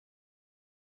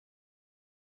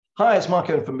Hi, it's Mark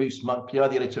Owen from Moose Monthly,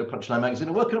 the editor of Punchline magazine,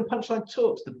 and welcome to Punchline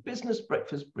Talks, the business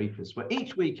breakfast briefers, where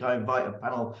each week I invite a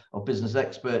panel of business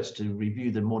experts to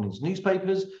review the morning's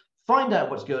newspapers, find out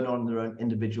what's going on in their own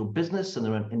individual business and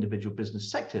their own individual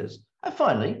business sectors, and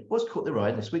finally, what's caught their eye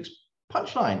in this week's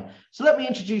Punchline. So let me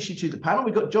introduce you to the panel.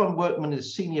 We've got John Workman, the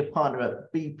senior partner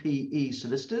at BPE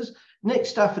Solicitors, Nick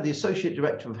Stafford, the associate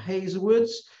director of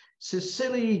Hazlewoods,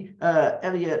 CICELY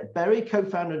Elliot-Berry,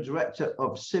 co-founder and director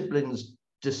of Siblings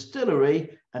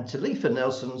Distillery, and Talitha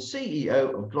Nelson,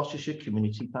 CEO of Gloucestershire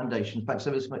Community Foundation. Thanks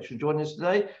ever so much for joining us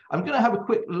today. I'm going to have a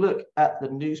quick look at the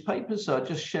newspapers, so I'll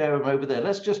just share them over there.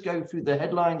 Let's just go through the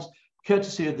headlines,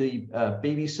 courtesy of the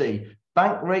BBC.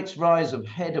 Bank rates rise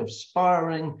ahead of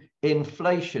spiralling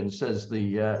inflation, says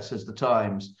the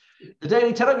Times. The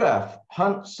Daily Telegraph,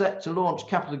 Hunt set to launch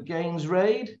capital gains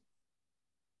raid.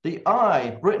 The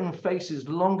Eye, Britain faces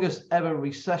longest ever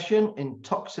recession in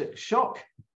toxic shock.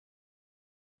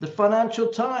 The Financial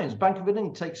Times, Bank of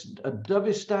England takes a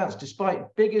dovish stance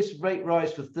despite biggest rate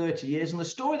rise for 30 years. And the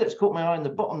story that's caught my eye in the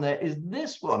bottom there is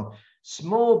this one.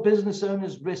 Small business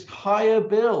owners risk higher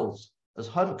bills as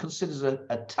Hunt considers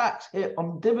a tax hit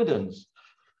on dividends.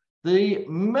 The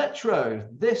Metro,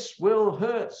 this will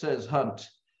hurt, says Hunt.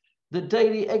 The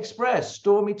Daily Express,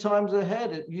 stormy times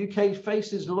ahead. UK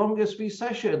faces longest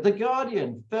recession. The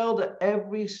Guardian, failed at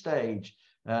every stage.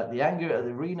 The anger at the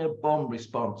arena bomb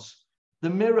response. The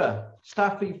Mirror,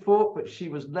 Stafford fought, but she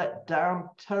was let down.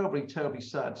 Terribly, terribly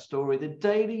sad story. The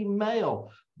Daily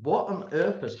Mail, what on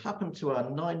earth has happened to our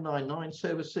 999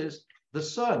 services? The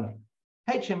Sun,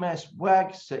 HMS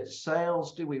WAG sets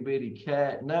sails. Do we really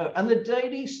care? No. And the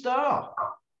Daily Star,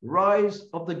 rise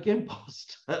of the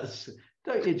gimposters.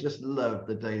 Don't you just love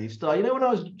the Daily Star? You know, when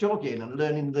I was jogging and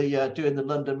learning doing the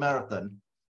London Marathon,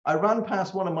 I ran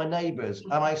past one of my neighbours,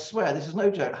 and I swear, this is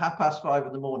no joke, 5:30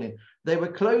 in the morning. They were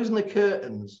closing the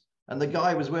curtains, and the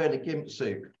guy was wearing a gimp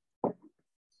suit.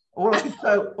 All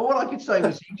I could say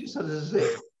was he just had a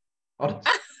zip.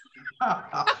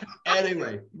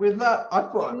 Anyway, with that, I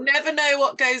thought never know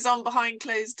what goes on behind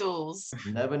closed doors.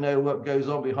 Never know what goes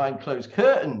on behind closed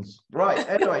curtains. Right.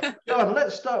 Anyway, John,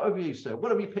 let's start with you, sir. What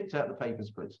have you picked out the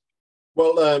papers, please?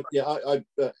 Well,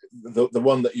 the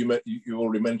one that you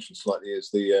already mentioned slightly is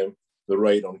the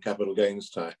raid on capital gains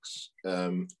tax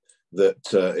that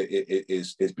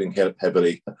is being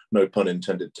heavily, no pun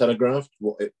intended, telegraphed.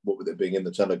 What with it being in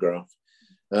the Telegraph,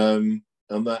 and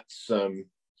that's the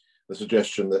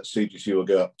suggestion that CGT will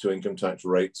go up to income tax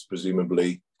rates.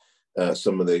 Presumably,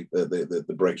 some of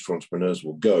the breaks for entrepreneurs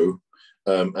will go,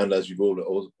 and as you've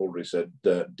already said,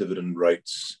 dividend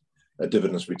rates.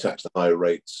 Dividends will be taxed at higher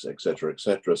rates, etc.,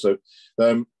 etc. So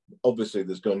obviously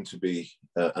there's going to be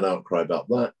an outcry about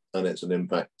that, and it's an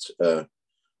impact on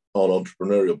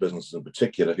entrepreneurial businesses in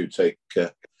particular who take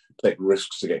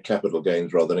risks to get capital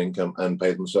gains rather than income and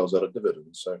pay themselves out of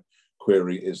dividends. So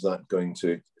query, is that going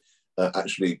to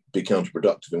actually be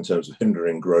counterproductive in terms of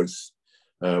hindering growth,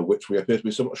 which we appear to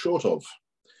be somewhat short of.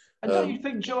 And don't you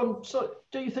think, John,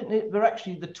 do you think they're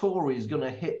actually the Tories going to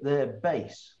hit their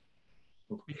base?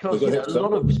 Because a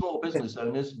lot of small business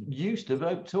owners used to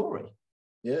vote Tory.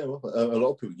 Yeah, well, a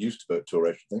lot of people used to vote Tory,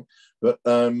 I should think. But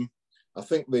I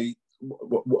think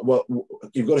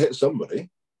you've got to hit somebody.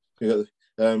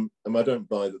 And I don't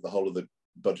buy that the whole of the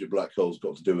budget black hole's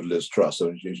got to do with Liz Truss.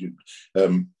 So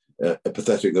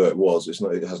pathetic though it was,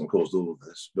 it hasn't caused all of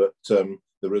this. But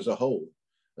there is a hole.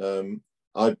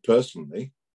 I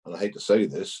personally, and I hate to say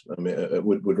this, I mean,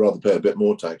 would rather pay a bit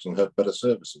more tax and have better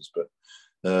services. But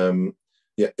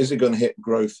yeah, is it going to hit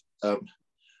growth?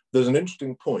 There's an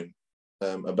interesting point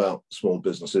about small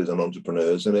businesses and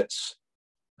entrepreneurs, and it's,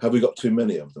 have we got too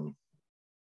many of them?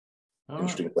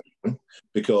 Interesting question.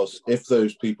 Because if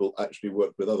those people actually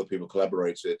worked with other people,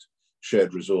 collaborated,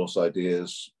 shared resource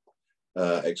ideas,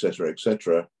 etc.,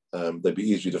 etc., they'd be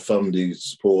easier to fund, easy to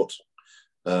support.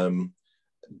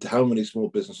 How many small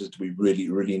businesses do we really,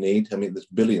 really need? I mean, there's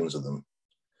billions of them.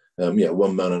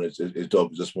 One man and his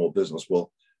dog is a small business. Well,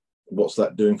 what's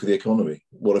that doing for the economy?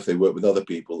 What if they work with other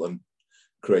people and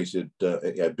created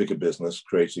a bigger business,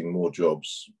 creating more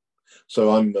jobs? So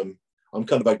I'm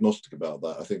kind of agnostic about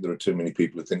that. I think there are too many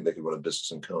people who think they can run a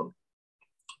business and can't.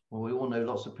 Well, we all know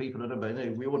lots of people,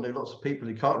 we all know lots of people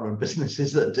who can't run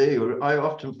businesses that do. I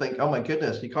often think, oh my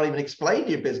goodness, you can't even explain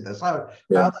your business. How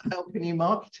the hell can you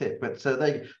market it? But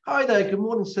hi there, good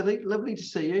morning, Silly. Lovely to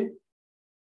see you.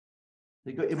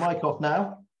 You got your mic off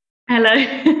now? Hello,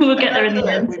 we'll get there in the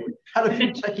end. We've had a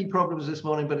few techie problems this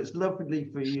morning, but it's lovely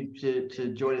for you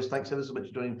to join us. Thanks ever so much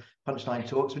for joining Punchline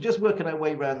Talks. We're just working our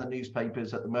way around the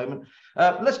newspapers at the moment.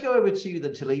 Let's go over to you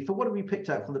then, Talitha. What have you picked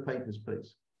out from the papers,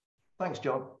 please? Thanks,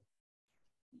 John.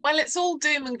 Well, it's all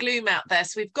doom and gloom out there,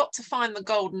 so we've got to find the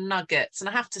golden nuggets. And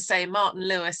I have to say, Martin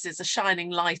Lewis is a shining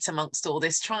light amongst all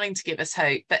this, trying to give us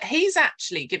hope. But he's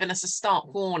actually given us a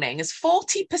stark warning, as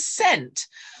 40%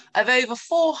 of over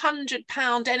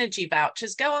 £400 energy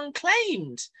vouchers go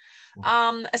unclaimed.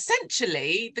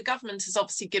 Essentially, the government is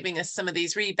obviously giving us some of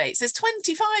these rebates. There's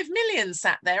 25 million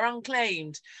sat there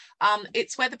unclaimed.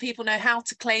 It's whether people know how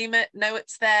to claim it, know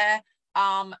it's there.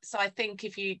 So I think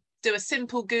if you do a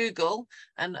simple Google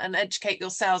and educate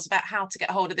yourselves about how to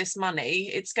get hold of this money,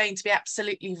 it's going to be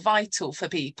absolutely vital for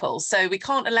people. So we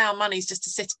can't allow monies just to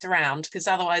sit around, because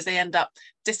otherwise they end up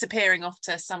disappearing off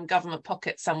to some government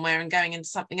pocket somewhere and going into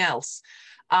something else.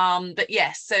 But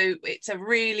yes, so it's a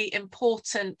really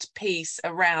important piece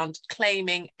around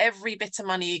claiming every bit of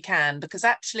money you can, because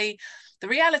actually the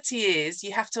reality is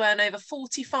you have to earn over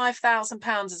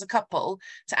 £45,000 as a couple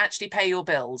to actually pay your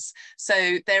bills.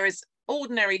 So there is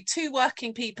ordinary 2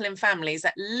 working people in families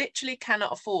that literally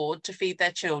cannot afford to feed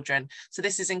their children. So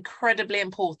this is incredibly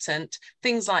important.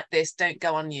 Things like this don't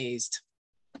go unused.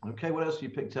 Okay, what else have you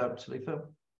picked up, Talitha?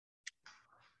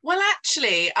 Well,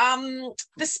 actually,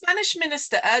 the Spanish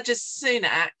minister urges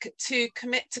Sunak to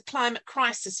commit to climate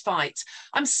crisis fight.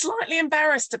 I'm slightly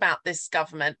embarrassed about this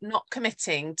government not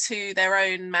committing to their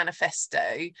own manifesto.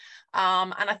 And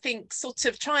I think sort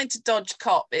of trying to dodge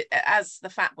COP as the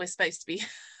fact we're supposed to be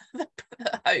the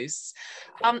hosts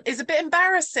is a bit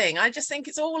embarrassing. I just think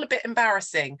it's all a bit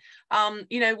embarrassing.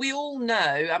 You know, we all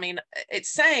know, I mean,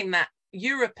 it's saying that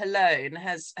Europe alone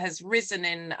has risen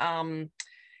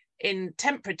in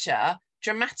temperature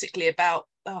dramatically about,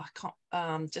 I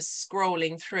can't, just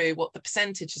scrolling through what the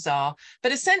percentages are,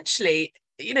 but essentially,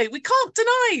 you know, we can't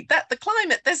deny that the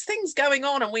climate, there's things going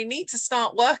on and we need to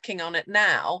start working on it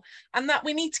now, and that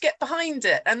we need to get behind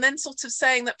it. And then sort of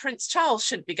saying that Prince Charles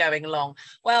shouldn't be going along.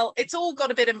 Well, it's all got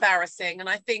a bit embarrassing. And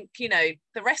I think, you know,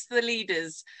 the rest of the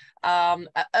leaders are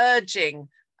urging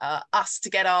us to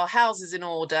get our houses in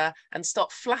order and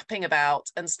stop flapping about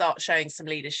and start showing some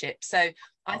leadership. So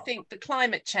I think the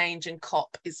climate change and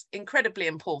COP is incredibly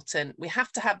important. We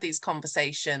have to have these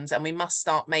conversations and we must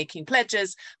start making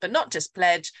pledges, but not just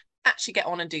pledge, actually get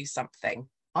on and do something.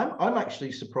 I'm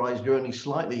actually surprised you're only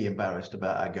slightly embarrassed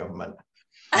about our government.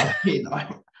 I mean,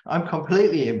 I'm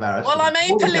completely embarrassed. Well, I'm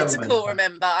apolitical,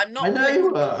 remember. I'm not. I know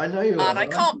you are. I know you are. And I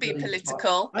can't be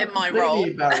political in my role. I'm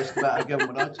completely embarrassed about our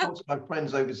government. I talk to my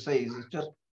friends overseas. It's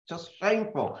just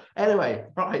shameful. Anyway,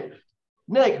 right.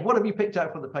 Nick, what have you picked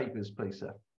out from the papers, please,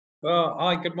 sir? Well,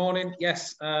 hi, good morning.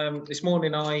 Yes, this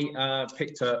morning I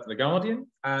picked up The Guardian,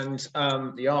 and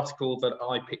the article that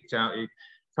I picked out, it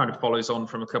kind of follows on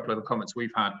from a couple of the comments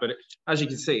we've had. But as you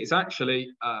can see, it's actually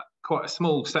quite a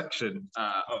small section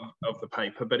of the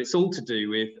paper, but it's all to do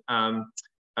with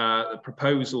the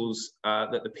proposals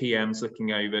that the PM's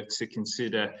looking over to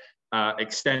consider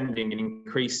extending and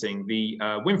increasing the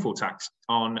windfall tax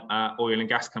on oil and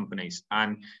gas companies.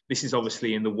 And this is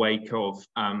obviously in the wake of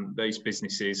those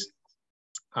businesses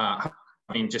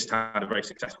having just had a very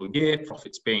successful year,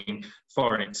 profits being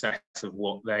far in excess of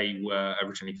what they were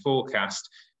originally forecast,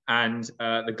 and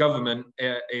the government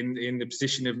in the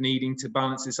position of needing to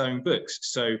balance its own books.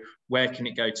 So where can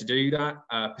it go to do that?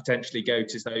 Potentially go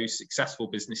to those successful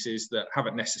businesses that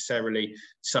haven't necessarily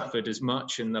suffered as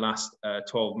much in the last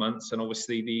 12 months. And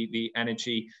obviously the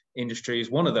energy industry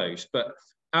is one of those. But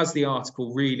as the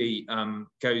article really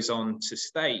goes on to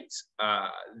state,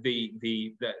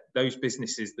 those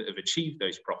businesses that have achieved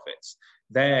those profits,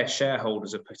 their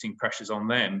shareholders are putting pressures on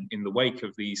them in the wake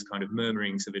of these kind of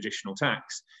murmurings of additional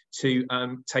tax to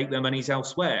take their monies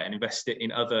elsewhere and invest it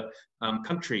in other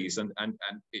countries. And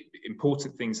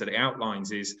important things that it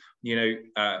outlines is, you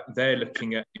know, they're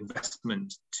looking at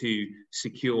investment to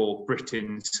secure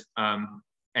Britain's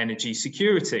energy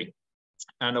security.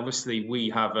 And obviously we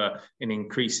have an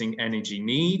increasing energy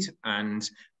need, and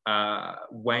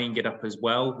weighing it up as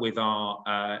well with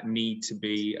our need to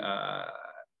be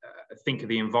think of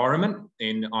the environment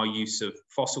in our use of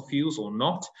fossil fuels or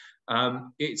not.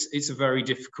 It's a very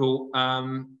difficult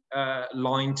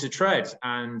line to tread,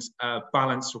 and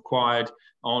balance required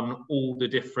on all the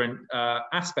different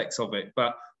aspects of it.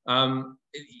 But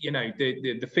you know,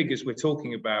 the figures we're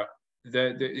talking about,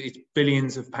 it's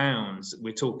billions of pounds.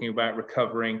 We're talking about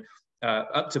recovering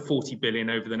up to 40 billion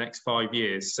over the next 5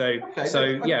 years. So,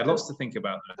 okay, yeah, lots to think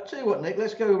about there. I'll tell you what, Nick,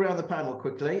 let's go around the panel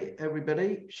quickly.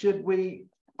 Everybody, should we?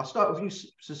 I'll start with you,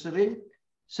 Cicely.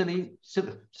 Sorry.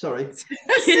 Cicely.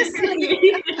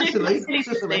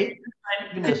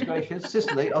 Goodness gracious,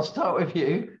 Cicely, I'll start with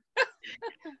you.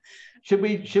 Should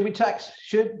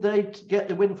they get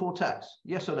the windfall tax?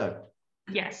 Yes or no?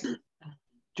 Yes.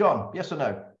 John, yes or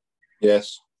no?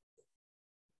 Yes.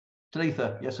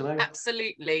 Talitha, yes or no?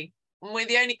 Absolutely. We're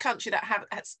the only country that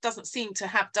doesn't seem to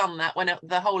have done that when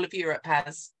the whole of Europe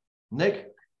has.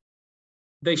 Nick?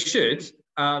 They should.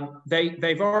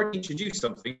 They've already introduced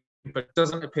something, but it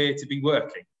doesn't appear to be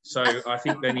working. So I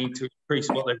think they need to increase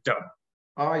what they've done.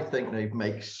 I think they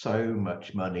make so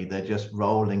much money. They're just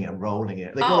rolling and rolling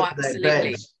it. They Oh, got it on absolutely. their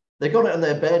beds. They got it on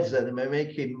their beds and they're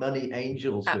making money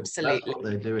angels. Absolutely. That's what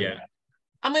they're doing. Yeah.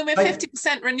 I mean, we're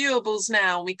 50% renewables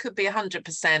now. We could be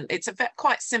 100%. It's a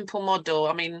quite simple model.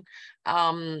 I mean,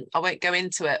 I won't go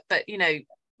into it, but, you know,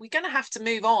 we're going to have to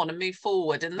move on and move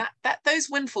forward. And that those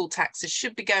windfall taxes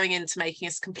should be going into making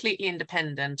us completely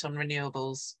independent on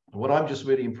renewables. What I'm just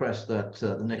really impressed that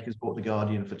Nick has bought The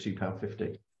Guardian for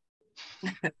 £2.50.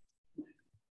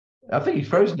 I think he's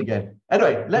frozen again.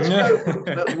 Anyway, let's go.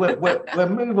 We'll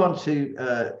move on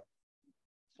to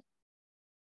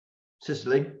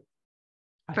Cicely.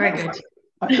 Very good.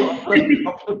 I've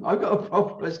got a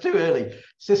problem. It's too early.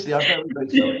 Cicely, I'm very, very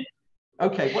sorry.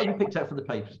 Okay, what have you picked out for the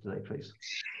papers today, please?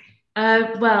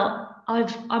 Well,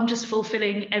 I'm just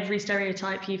fulfilling every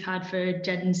stereotype you've had for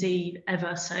Gen Z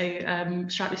ever. So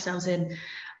strap yourselves in.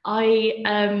 I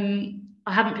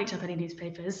haven't picked up any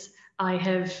newspapers. I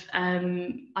have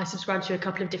I subscribe to a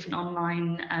couple of different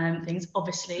online things,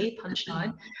 obviously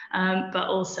Punchline, but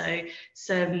also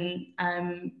some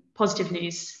positive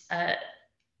news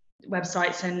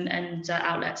websites and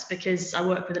outlets, because I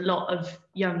work with a lot of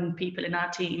young people in our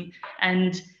team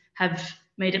and have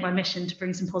made it my mission to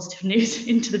bring some positive news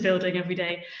into the building every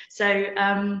day. So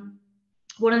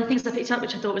one of the things I picked up,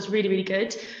 which I thought was really, really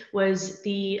good, was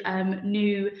the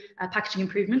new packaging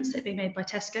improvements that they made by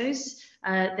Tesco's.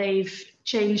 They've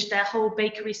changed their whole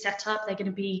bakery setup. They're going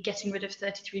to be getting rid of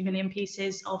 33 million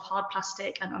pieces of hard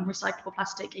plastic and unrecyclable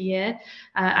plastic a year.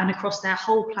 And across their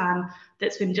whole plan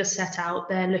that's been just set out,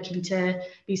 they're looking to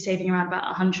be saving around about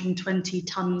 120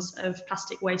 tonnes of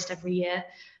plastic waste every year.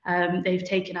 They've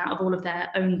taken out of all of their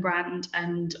own brand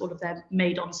and all of their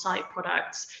made on site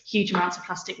products huge amounts of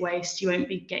plastic waste. You won't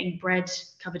be getting bread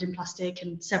covered in plastic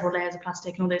and several layers of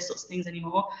plastic and all those sorts of things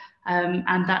anymore.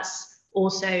 And that's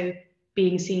also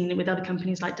being seen with other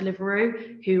companies like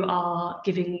Deliveroo, who are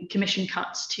giving commission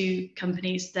cuts to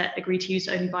companies that agree to use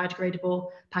only biodegradable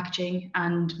packaging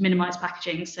and minimise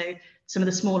packaging. So some of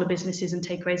the smaller businesses and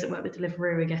takeaways that work with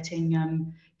Deliveroo are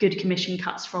getting good commission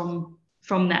cuts from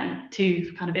them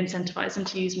to kind of incentivise them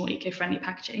to use more eco-friendly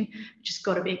packaging, which has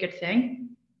got to be a good thing.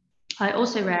 I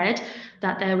also read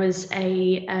that there was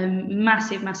a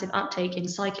massive uptake in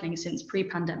cycling since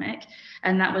pre-pandemic,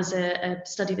 and that was a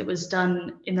study that was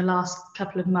done in the last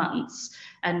couple of months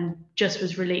and just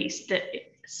was released, that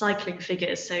cycling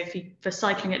figures, so for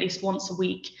cycling at least once a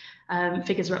week,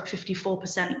 figures are up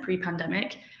 54%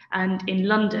 pre-pandemic, and in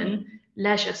London,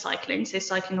 leisure cycling, so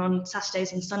cycling on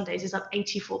Saturdays and Sundays, is up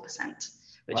 84%,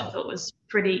 which wow. I thought was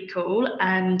pretty cool.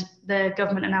 And the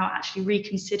government are now actually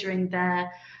reconsidering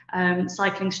their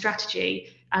cycling strategy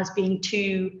as being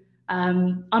too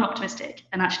unoptimistic,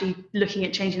 and actually looking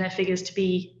at changing their figures to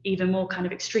be even more kind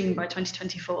of extreme by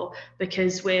 2024,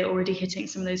 because we're already hitting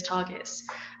some of those targets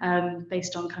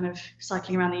based on kind of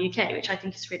cycling around the UK, which I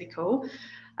think is really cool.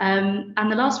 And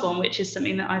the last one, which is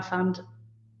something that I found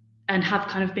and have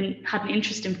kind of had an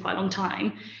interest in for quite a long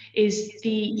time, is the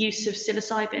use of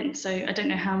psilocybin. So I don't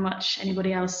know how much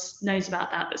anybody else knows about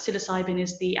that, but psilocybin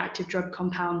is the active drug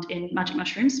compound in magic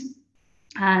mushrooms.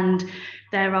 And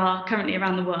there are currently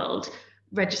around the world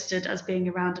registered as being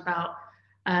around about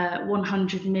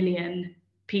 100 million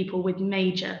people with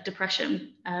major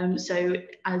depression. So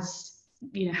as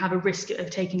you know, have a risk of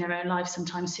taking their own life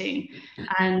sometime soon.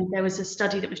 And there was a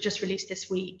study that was just released this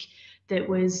week that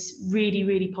was really,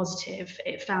 really positive.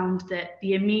 It found that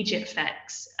the immediate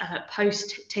effects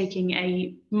post taking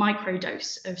a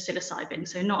microdose of psilocybin,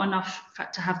 so not enough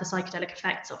to have the psychedelic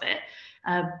effects of it,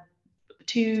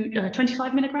 to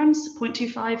 25 milligrams,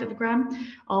 0.25 of a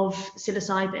gram of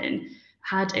psilocybin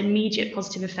had immediate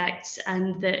positive effects,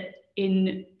 and that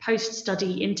in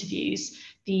post-study interviews,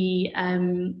 the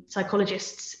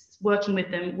psychologists working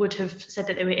with them would have said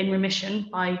that they were in remission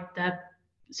by the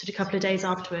sort of couple of days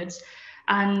afterwards,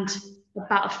 and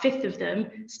about a fifth of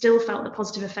them still felt the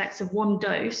positive effects of one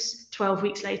dose 12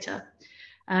 weeks later.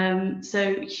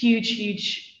 So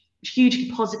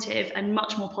hugely positive, and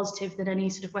much more positive than any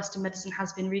sort of Western medicine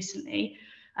has been recently.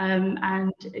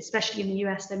 And especially in the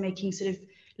US, they're making sort of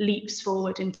leaps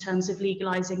forward in terms of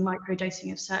legalizing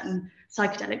microdosing of certain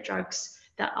psychedelic drugs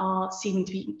that are seeming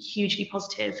to be hugely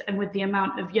positive. And with the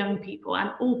amount of young people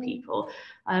and all people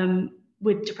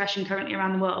with depression currently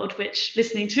around the world, which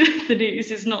listening to the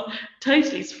news is not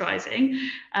totally surprising.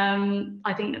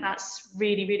 I think that that's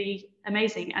really, really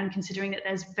amazing. And considering that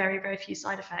there's very, very few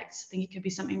side effects, I think it could be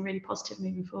something really positive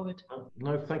moving forward.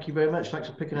 No, thank you very much. Thanks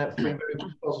for picking out 3 very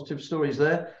positive stories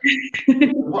there.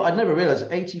 What I'd never realised,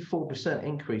 84%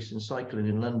 increase in cycling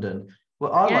in London.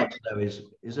 What I'd like to know is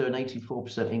there an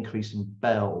 84% increase in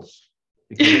bells?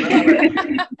 Because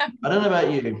I don't know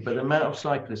about you, but the amount of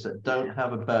cyclists that don't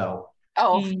have a bell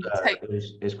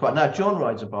is quite. Now, John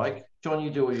rides a bike. John, you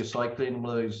do all your cycling.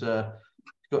 One of those,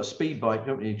 you've got a speed bike,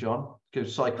 don't you, John? Go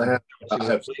cycling.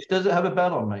 Does it have a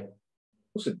bell on, mate? Of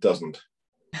course it doesn't.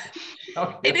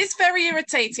 Okay. It is very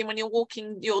irritating when you're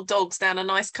walking your dogs down a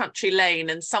nice country lane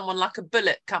and someone like a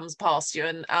bullet comes past you.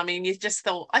 And I mean, you just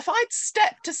thought, if I'd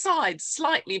stepped aside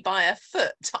slightly by a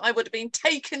foot, I would have been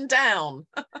taken down.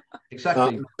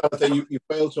 Exactly. You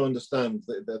fail to understand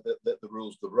the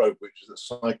rules of the road, which is that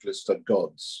cyclists are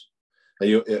gods.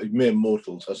 And mere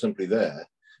mortals are simply there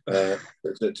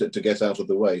to get out of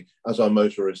the way, as are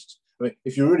motorists. I mean,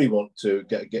 if you really want to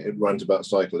get it rant about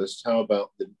cyclists, how about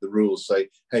the rules say,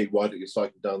 hey, why don't you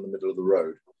cycle down the middle of the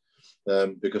road?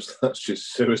 Because that's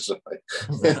just suicide.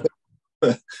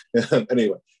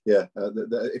 Anyway,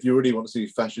 if you really want to see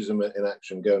fascism in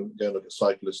action, go and look at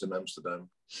cyclists in Amsterdam.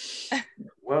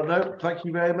 Well, no, thank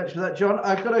you very much for that, John.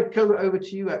 I've got to go over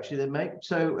to you actually then, mate.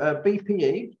 So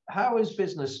BPE, how is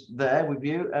business there with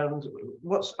you? And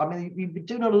you've been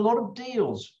doing a lot of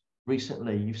deals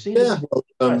recently. You've seen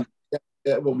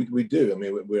well, we do. I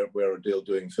mean, we're a deal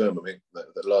doing firm. I mean,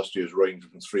 the last year's ranged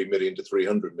from 3 million to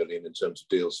 300 million in terms of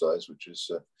deal size, which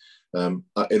is,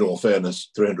 in all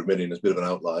fairness, 300 million is a bit of an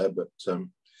outlier. But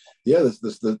we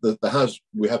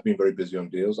have been very busy on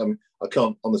deals. I mean, I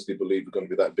can't honestly believe we're going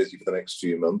to be that busy for the next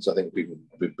few months. I think people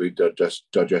will be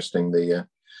digesting the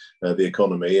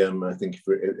economy. I think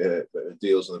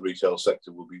deals in the retail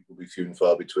sector will be few and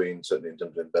far between, certainly in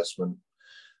terms of investment.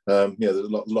 There's a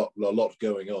lot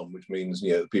going on, which means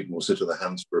people will sit on their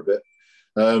hands for a bit.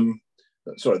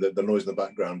 Sorry, the noise in the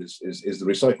background is the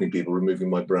recycling people removing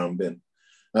my brown bin.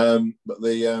 But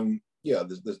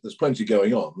there's plenty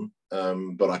going on.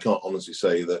 But I can't honestly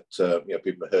say that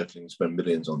people are hurtling to spend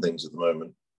millions on things at the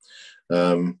moment.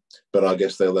 But I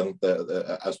guess they'll then,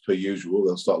 as per usual,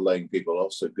 they'll start laying people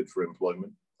off. So good for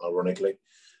employment, ironically,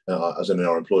 as in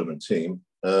our employment team.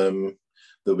 There'll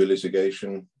be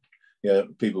litigation.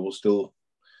 People will still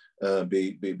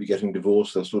be getting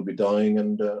divorced. They'll still be dying,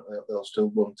 and they'll still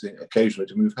want occasionally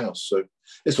to move house. So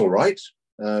it's all right.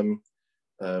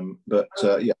 But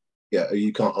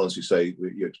you can't honestly say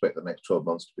you expect the next 12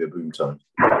 months to be a boom time.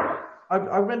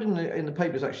 I read in the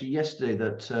papers actually yesterday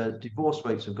that divorce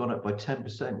rates have gone up by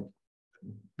 10%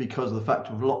 because of the fact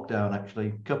of lockdown.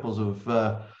 Actually, couples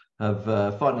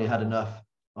have finally had enough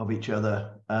of each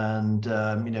other, and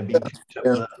being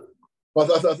Well,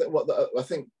 I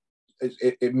think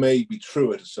it may be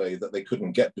truer to say that they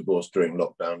couldn't get divorced during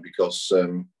lockdown because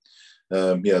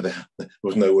there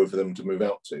was nowhere for them to move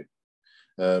out to.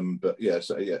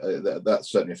 That's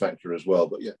certainly a factor as well.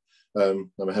 But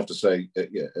I have to say,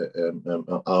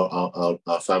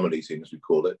 our family team, as we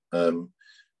call it,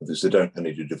 because they don't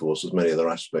only do divorce, there's many other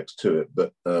aspects to it.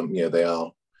 But they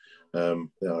are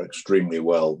extremely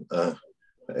well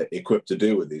equipped to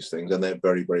deal with these things, and they're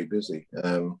very, very busy.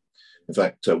 In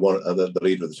fact, the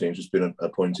leader of the team has just been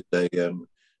appointed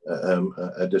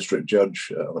a district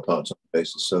judge on a part-time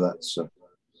basis, so that's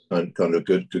kind of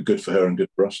good for her and good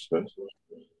for us, I suppose.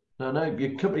 No,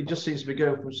 your company just seems to be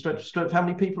going from strength to strength. How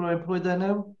many people are employed there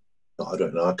now? I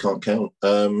don't know. I can't count.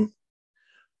 About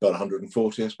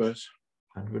 140, I suppose.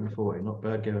 140, not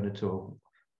bad going at all.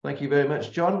 Thank you very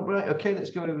much, John. Right, okay, let's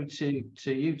go over to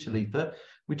you, Talitha.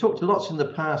 We talked lots in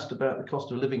the past about the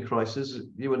cost of living crisis.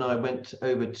 You and I went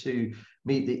over to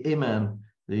meet the imam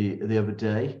the other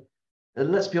day.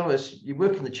 Let's be honest, you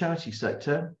work in the charity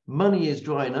sector. Money is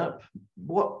drying up.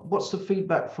 What's the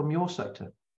feedback from your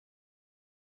sector?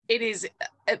 It is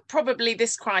probably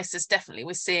this crisis, definitely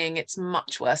we're seeing it's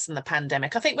much worse than the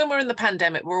pandemic. I think when we're in the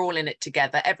pandemic, we're all in it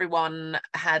together. Everyone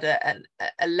had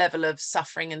a level of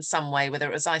suffering in some way, whether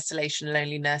it was isolation,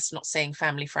 loneliness, not seeing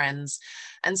family, friends.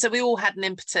 And so we all had an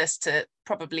impetus to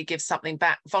probably give something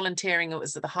back. Volunteering, it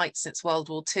was at the height since World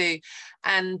War II.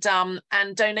 And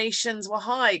donations were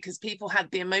high because people had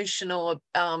the emotional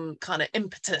kind of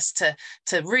impetus to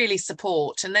really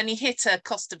support. And then you hit a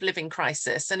cost of living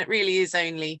crisis, and it really is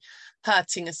only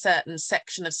hurting a certain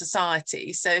section of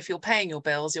society. So if you're paying your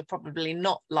bills, you're probably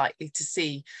not likely to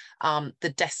see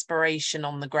the desperation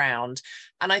on the ground.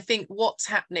 And I think what's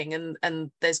happening,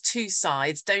 and there's two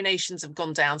sides, donations have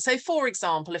gone down. So for example,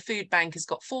 example, a food bank has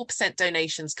got 4%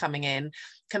 donations coming in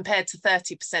compared to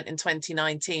 30% in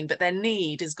 2019, but their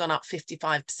need has gone up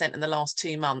 55% in the last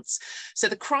 2 months. So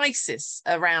the crisis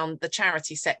around the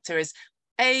charity sector is,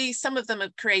 some of them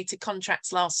have created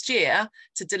contracts last year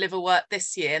to deliver work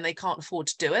this year and they can't afford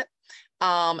to do it.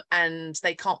 And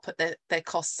they can't put their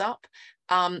costs up.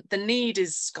 The need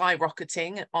is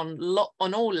skyrocketing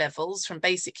on all levels, from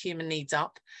basic human needs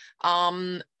up,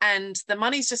 and the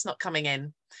money's just not coming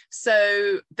in.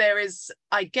 So there is,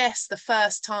 I guess, the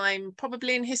first time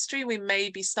probably in history we may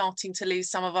be starting to lose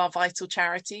some of our vital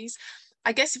charities.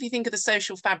 I guess if you think of the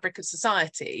social fabric of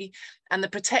society and the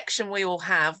protection we all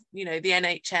have, you know, the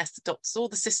NHS, the doctors, all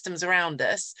the systems around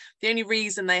us, the only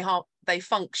reason they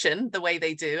function the way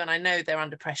they do, and I know they're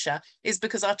under pressure, is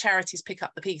because our charities pick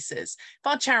up the pieces. If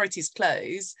our charities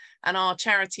close, and our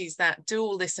charities that do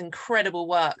all this incredible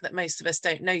work that most of us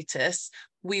don't notice,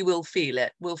 we will feel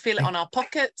it. We'll feel it on our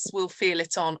pockets. We'll feel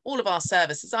it on all of our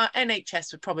services. Our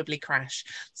NHS would probably crash.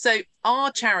 So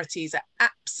our charities are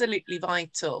absolutely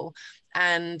vital,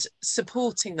 and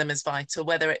supporting them is vital,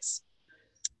 whether it's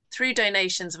through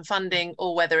donations and funding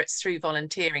or whether it's through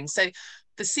volunteering. So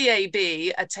the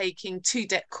CAB are taking 2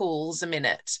 debt calls a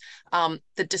minute.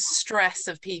 The distress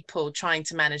of people trying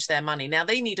to manage their money. Now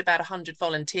they need about 100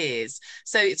 volunteers.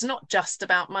 So it's not just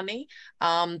about money,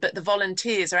 but the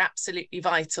volunteers are absolutely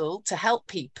vital to help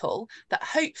people that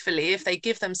hopefully if they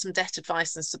give them some debt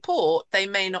advice and support, they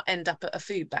may not end up at a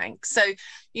food bank. So,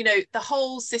 you know, the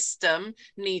whole system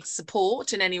needs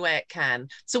support in any way it can.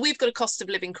 So we've got a cost of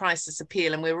living crisis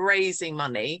appeal and we're raising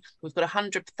money. We've got a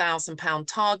 £100,000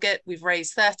 target. We've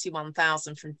raised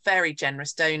 31,000 from very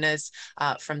generous donors,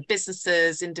 from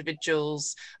businesses,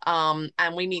 individuals,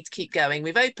 and we need to keep going.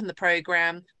 We've opened the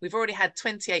programme. We've already had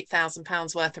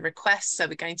 £28,000 worth of requests, so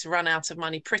we're going to run out of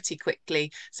money pretty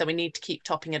quickly. So we need to keep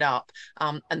topping it up.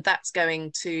 And that's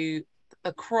going to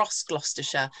across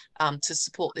Gloucestershire to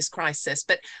support this crisis.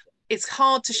 But it's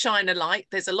hard to shine a light.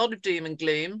 There's a lot of doom and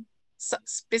gloom.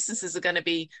 Businesses are going to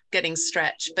be getting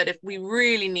stretched, but if we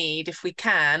really need, if we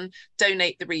can,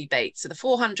 donate the rebate. So the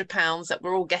 £400 that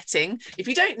we're all getting, if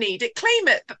you don't need it, claim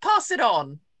it, but pass it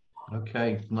on.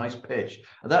 Okay, nice pitch.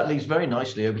 And that leads very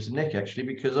nicely over to Nick, actually,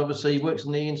 because obviously he works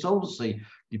in the insolvency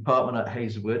department at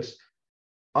Hazlewoods.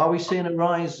 Are we seeing a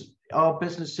rise? Are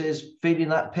businesses feeling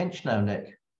that pinch now,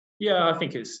 Nick? Yeah, I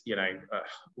think it's, you know,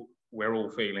 we're all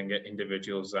feeling it,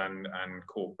 individuals and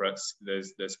corporates.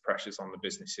 There's pressures on the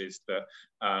businesses that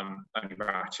only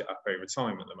ratchet up over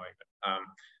time at the moment.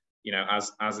 You know,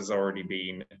 as has already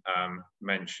been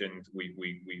mentioned, we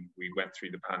went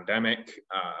through the pandemic.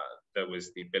 There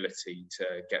was the ability to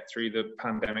get through the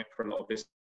pandemic for a lot of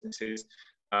businesses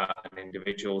and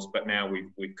individuals, but now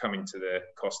we've come into the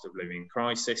cost of living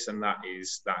crisis, and that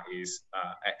is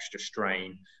extra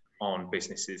strain on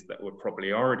businesses that were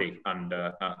probably already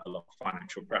under a lot of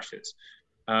financial pressures.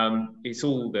 It's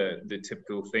all the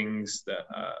typical things that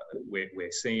we're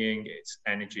seeing. It's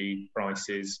energy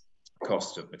prices,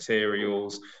 cost of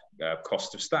materials,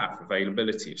 cost of staff,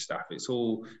 availability of staff. It's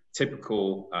all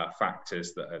typical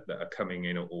factors that are coming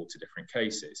in all to different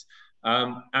cases.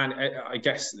 And I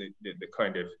guess the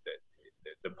kind of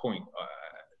the point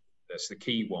that's the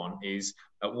key one is,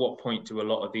 at what point do a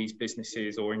lot of these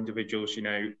businesses or individuals, you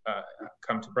know,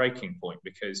 come to breaking point?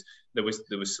 Because there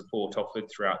was support offered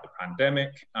throughout the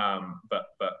pandemic,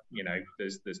 but you know,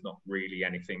 there's not really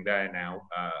anything there now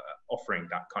offering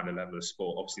that kind of level of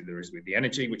support. Obviously, there is with the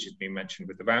energy, which has been mentioned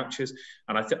with the vouchers,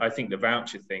 and I think the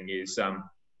voucher thing is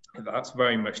that's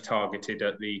very much targeted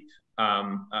at the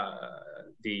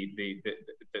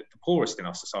poorest in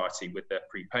our society with their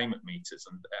prepayment meters,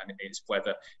 and it's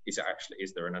whether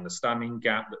is there an understanding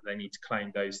gap that they need to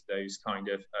claim those kind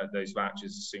of those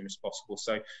vouchers as soon as possible.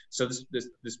 So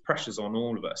there's pressures on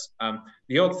all of us.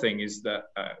 The odd thing is that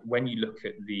when you look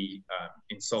at the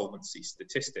insolvency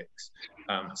statistics,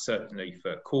 certainly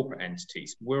for corporate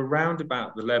entities, we're around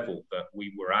about the level that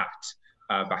we were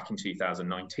at back in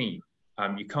 2019.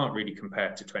 You can't really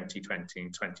compare to 2020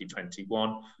 and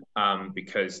 2021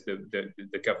 because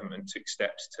the government took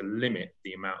steps to limit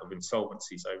the amount of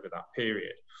insolvencies over that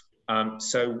period.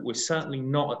 So we're certainly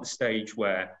not at the stage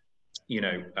where, you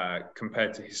know,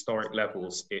 compared to historic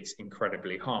levels, it's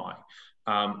incredibly high.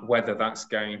 Whether that's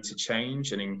going to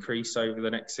change and increase over the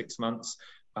next 6 months,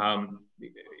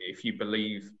 if you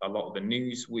believe a lot of the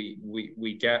news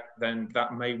we get, then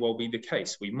that may well be the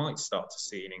case. We might start to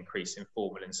see an increase in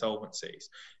formal insolvencies.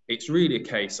 It's really a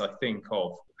case, I think,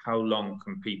 of how long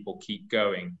can people keep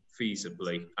going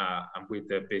feasibly and with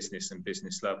their business and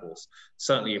business levels.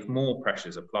 Certainly, if more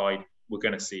pressures applied, we're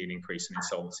going to see an increase in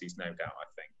insolvencies, no doubt, I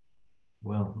think.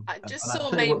 Well, I just and I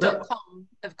saw tell you what, Made.com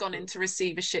have gone into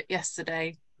receivership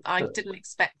yesterday. I didn't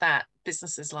expect that,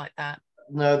 businesses like that.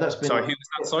 No, that's been... Sorry, who was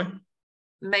that? Sorry?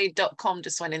 Made.com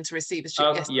just went into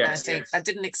receivership yesterday, yes, I think. yes. I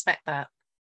didn't expect that.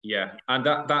 Yeah, and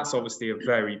that's obviously a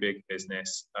very big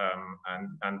business,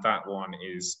 and that one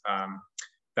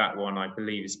I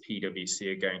believe is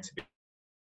PwC are going to be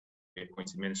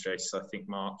appointed administrators. I think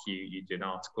Mark, you did an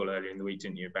article earlier in the week,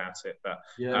 didn't you, about it? But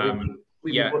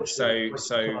so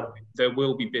there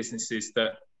will be businesses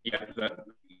that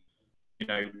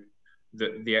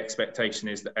the expectation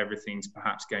is that everything's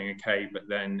perhaps going okay, but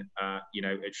then at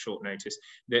short notice,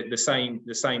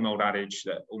 the same old adage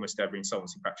that almost every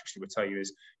insolvency practitioner would tell you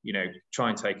is, try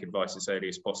and take advice as early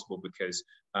as possible, because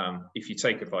if you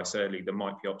take advice early, there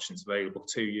might be options available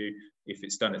to you. If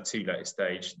it's done at too late a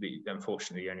stage,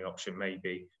 unfortunately the only option may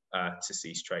be to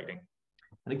cease trading.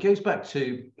 And it goes back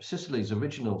to Cicely's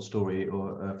original story,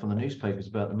 or from the newspapers,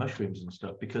 about the mushrooms and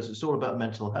stuff, because it's all about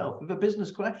mental health. If a business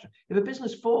crashes, if a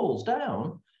business falls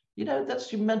down,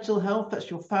 that's your mental health, that's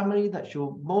your family, that's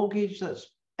your mortgage, that's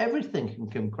everything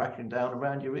can come crashing down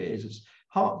around your ears. It's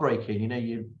heartbreaking.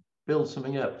 You build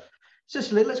something up.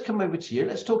 Cicely, let's come over to you.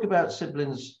 Let's talk about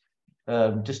Siblings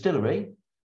Distillery.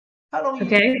 How long?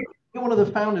 Okay. You're one of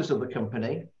the founders of the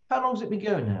company. How long has it been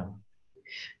going now?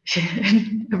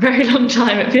 A very long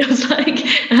time, it feels like.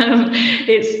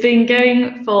 It's been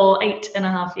going for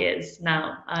 8.5 years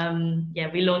now.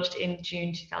 We launched in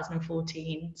June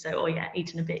 2014, so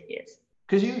 8 and a bit years.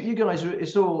 Because you guys,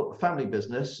 it's all family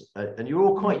business, and you're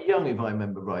all quite young, if I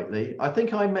remember rightly. I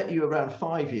think I met you around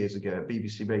 5 years ago at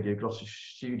BBC Radio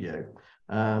Gloucestershire studio.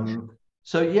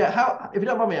 So yeah, if you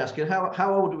don't mind me asking,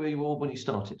 how old were you all when you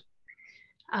started?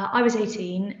 I was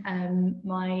 18,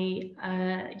 my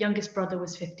youngest brother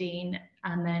was 15,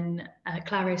 and then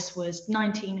Clarice was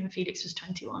 19 and Felix was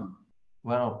 21.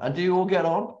 Wow, and do you all get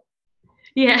on?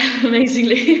 Yeah,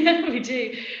 amazingly, we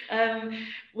do.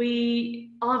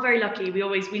 We are very lucky. We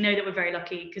know that we're very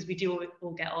lucky because we do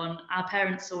all get on. Our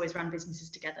parents always ran businesses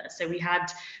together, so we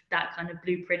had that kind of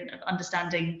blueprint of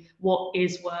understanding what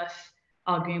is worth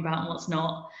arguing about and what's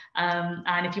not.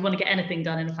 And if you want to get anything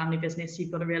done in a family business, you've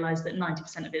got to realize that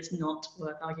 90% of it's not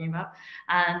worth arguing about.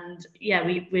 And yeah,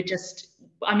 we're just,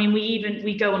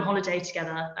 we go on holiday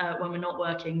together when we're not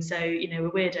working. So,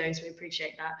 we're weirdos, we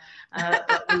appreciate that.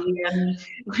 But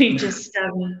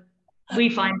we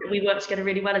find that we work together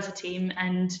really well as a team.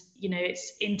 And,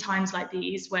 it's in times like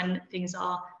these when things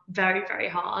are very, very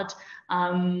hard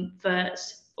for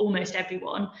almost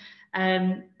everyone.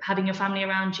 Having your family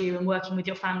around you and working with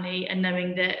your family and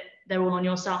knowing that they're all on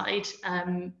your side.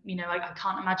 I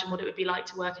can't imagine what it would be like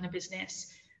to work in a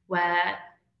business where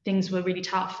things were really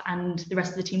tough and the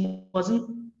rest of the team wasn't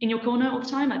in your corner all the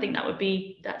time. I think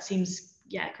that seems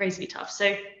crazily tough.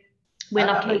 So we're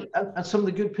lucky. And some of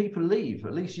the good people leave.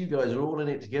 At least you guys are all in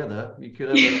it together. You could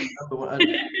have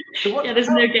there's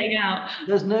no getting out.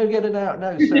 There's no getting out,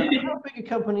 no. So how big a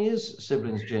company is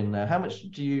Siblings Gin now? How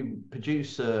much do you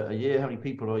produce a year? How many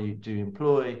people do you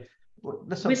employ?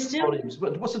 What's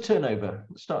the turnover?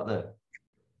 Let's start there.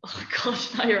 Oh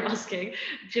gosh, now you're asking.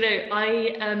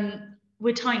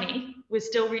 We're tiny. We're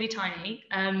still really tiny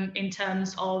in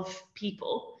terms of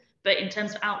people, but in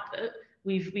terms of output,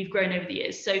 we've grown over the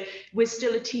years. So we're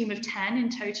still a team of 10 in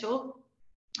total.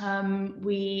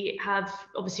 We have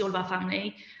obviously all of our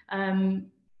family, and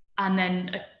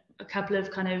then a couple of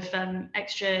kind of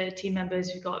extra team members.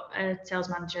 We've got a sales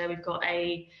manager. We've got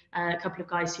a couple of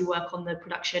guys who work on the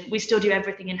production. We still do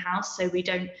everything in-house, so we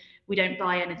don't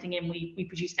buy anything in. We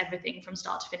produce everything from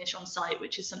start to finish on site,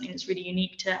 which is something that's really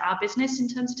unique to our business in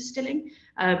terms of distilling.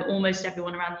 Almost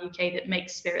everyone around the UK that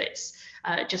makes spirits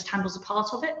just handles a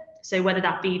part of it. So whether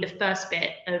that be the first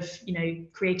bit of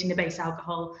creating the base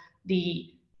alcohol,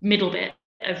 the middle bit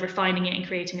of refining it and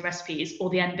creating the recipes,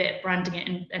 or the end bit, branding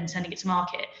it and sending it to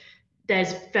market,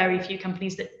 there's very few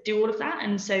companies that do all of that.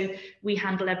 And so we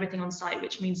handle everything on site,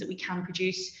 which means that we can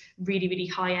produce really, really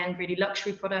high-end, really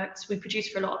luxury products. We produce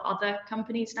for a lot of other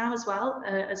companies now as well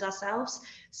as ourselves.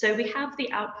 So we have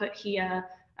the output here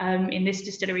in this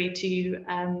distillery to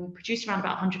produce around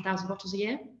about 100,000 bottles a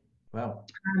year. Wow.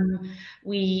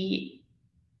 We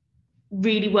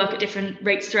really work at different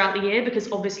rates throughout the year,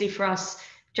 because obviously for us,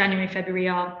 January, February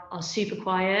are super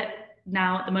quiet.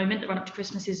 Now at the moment, the run up to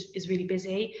Christmas is really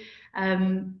busy.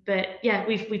 But yeah,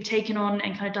 we've taken on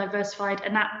and kind of diversified,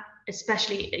 and that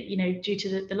especially, due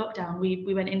to the lockdown,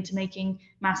 we went into making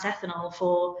mass ethanol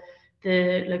for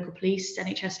the local police,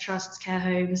 NHS trusts, care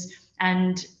homes,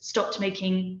 and stopped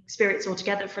making spirits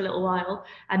altogether for a little while,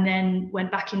 and then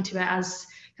went back into it as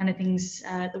kind of things,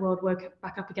 the world woke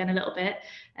back up again a little bit.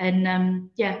 And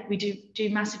yeah, we do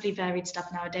massively varied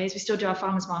stuff nowadays. We still do our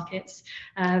farmers markets,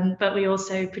 but we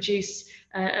also produce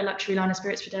a luxury line of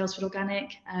spirits for Dalesford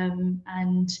Organic,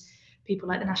 and people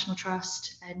like the National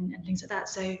Trust and things like that.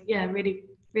 So yeah, really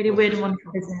weird and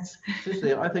wonderful business.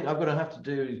 Cicely, I think I'm going to have to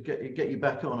do is get you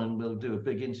back on, and we'll do a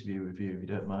big interview with you if you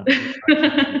don't mind.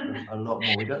 A lot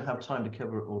more. We don't have time to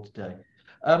cover it all today.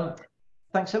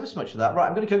 Thanks ever so much for that. Right,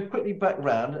 I'm going to go quickly back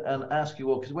round and ask you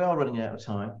all, because we are running out of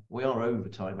time. We are over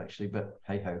time actually, but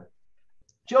hey ho.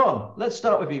 John, let's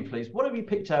start with you, please. What have you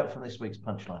picked out from this week's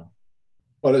Punchline?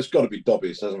 Well, it's got to be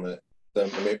Dobbies, hasn't it?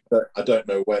 I mean, I don't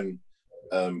know when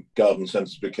garden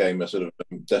centres became a sort of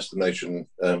destination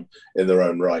in their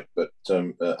own right, but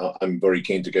I'm very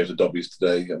keen to go to Dobbies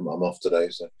today. I'm off today,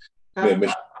 so me and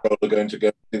Michelle are going to go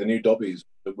see the new Dobbies.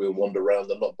 But we'll wander around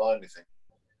and not buy anything.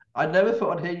 I never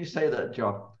thought I'd hear you say that,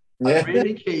 John. Yeah. I'm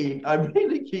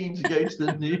really keen to go to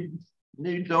the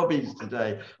new Dobbies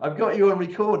today. I've got you on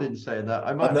recording saying that.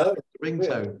 I might have a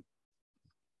ringtone.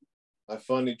 I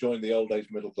finally joined the old age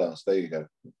middle class. There you go.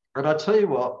 And I tell you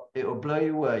what, it will blow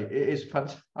you away. It is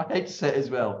fantastic. I hate to say it as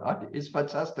well. It's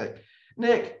fantastic.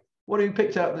 Nick, what have you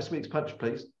picked out this week's Punch,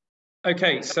 please?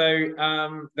 Okay, so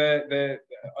the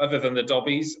other than the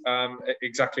Dobbies,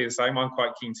 exactly the same. I'm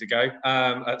quite keen to go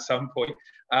at some point.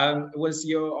 Was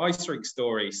your ice rink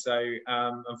story? So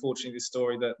unfortunately, the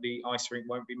story that the ice rink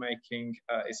won't be making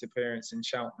its appearance in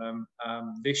Cheltenham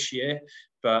this year,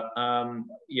 but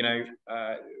you know,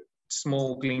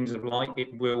 small gleams of light.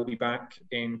 It will be back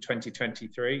in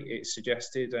 2023. It's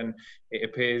suggested, and it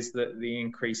appears that the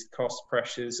increased cost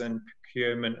pressures and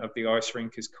procurement of the ice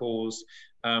rink has caused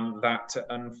that to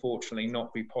unfortunately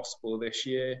not be possible this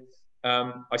year.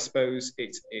 I suppose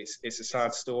it's a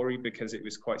sad story because it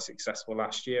was quite successful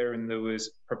last year, and there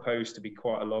was proposed to be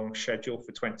quite a long schedule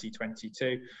for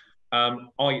 2022.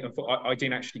 I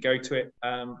didn't actually go to it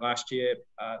last year.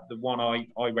 The one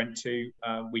I went to,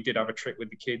 we did have a trip with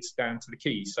the kids down to the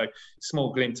Keys. So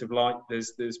small glint of light.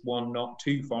 There's one not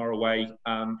too far away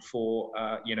for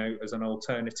you know, as an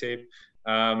alternative.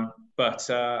 But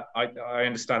I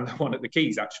understand the one at the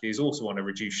Keys actually is also on a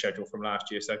reduced schedule from last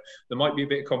year. So there might be a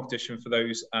bit of competition for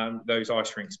those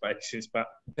ice rink spaces. But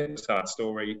it's a sad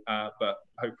story. But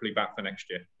hopefully back for next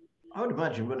year. I would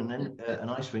imagine running an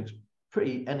ice rink's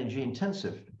pretty energy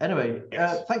intensive. Anyway,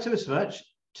 Yes. Thanks ever so much.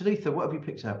 Talitha, what have you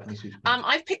picked out for this week?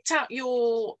 I've picked out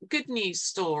your good news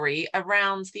story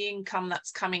around the income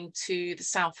that's coming to the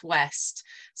Southwest.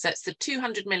 So it's the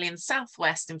 200 million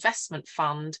Southwest Investment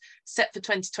Fund set for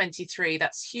 2023.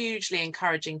 That's hugely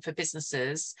encouraging for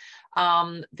businesses.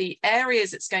 The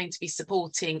areas it's going to be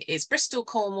supporting is Bristol,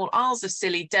 Cornwall, Isles of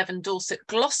Scilly, Devon, Dorset,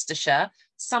 Gloucestershire,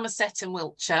 Somerset and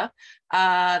Wiltshire.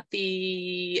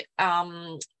 The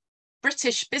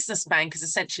British Business Bank is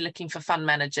essentially looking for fund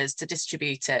managers to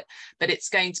distribute it, but it's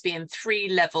going to be in 3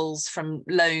 levels from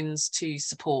loans to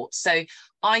support. So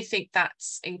I think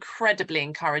that's incredibly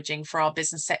encouraging for our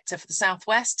business sector for the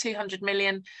Southwest. 200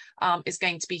 million is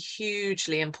going to be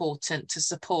hugely important to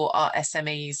support our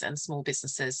SMEs and small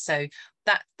businesses. So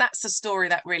that's a story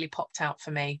that really popped out for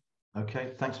me.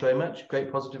 Okay, thanks very much.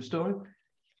 Great positive story.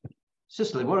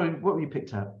 Cicely, what have you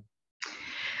picked out?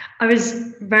 I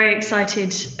was very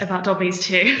excited about Dobbies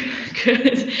too,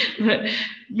 because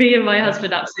me and my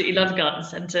husband absolutely love a garden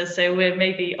centre. So we're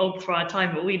maybe old before our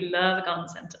time, but we love a garden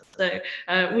centre. So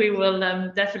we will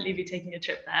definitely be taking a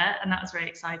trip there, and that was very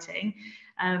exciting.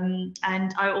 And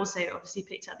I also obviously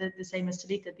picked up the same as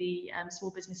Talitha, the Small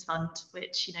Business Fund,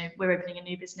 which, you know, we're opening a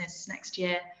new business next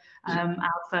year, our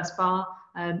first bar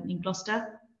in Gloucester.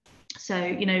 So,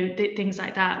 you know, things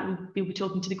like that, we'll be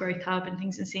talking to the Growth Hub and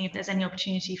things and seeing if there's any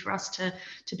opportunity for us to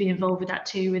be involved with that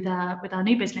too, with our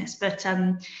new business. But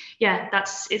yeah,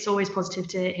 it's always positive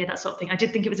to hear that sort of thing. I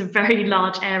did think it was a very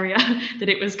large area that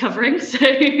it was covering. So,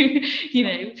 you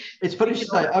know, it's funny to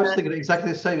say. I was thinking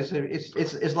exactly the same.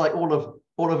 It's like all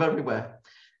of everywhere.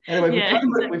 Anyway, yeah,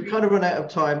 we've kind of run out of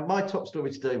time. My top story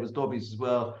today was Dobbies as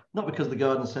well, not because of the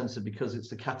garden centre, because it's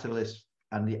the catalyst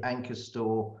and the anchor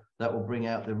store that will bring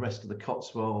out the rest of the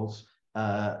Cotswolds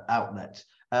outlet.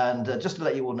 And just to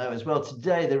let you all know as well,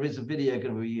 today there is a video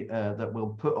going to be that we'll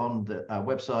put on the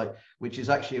website, which is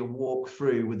actually a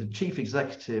walkthrough with the chief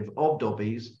executive of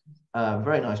Dobbies,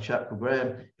 very nice chap called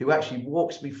Graham, who actually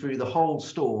walks me through the whole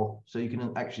store, so you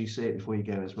can actually see it before you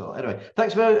go as well. Anyway,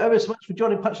 thanks ever so much for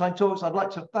joining Punchline Talks. I'd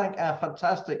like to thank our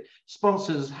fantastic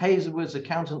sponsors, Hazlewoods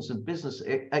Accountants and Business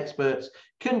Experts.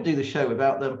 Couldn't do the show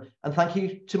without them. And thank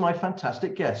you to my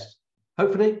fantastic guests.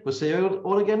 Hopefully, we'll see you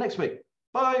all again next week.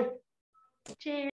 Bye. Cheers.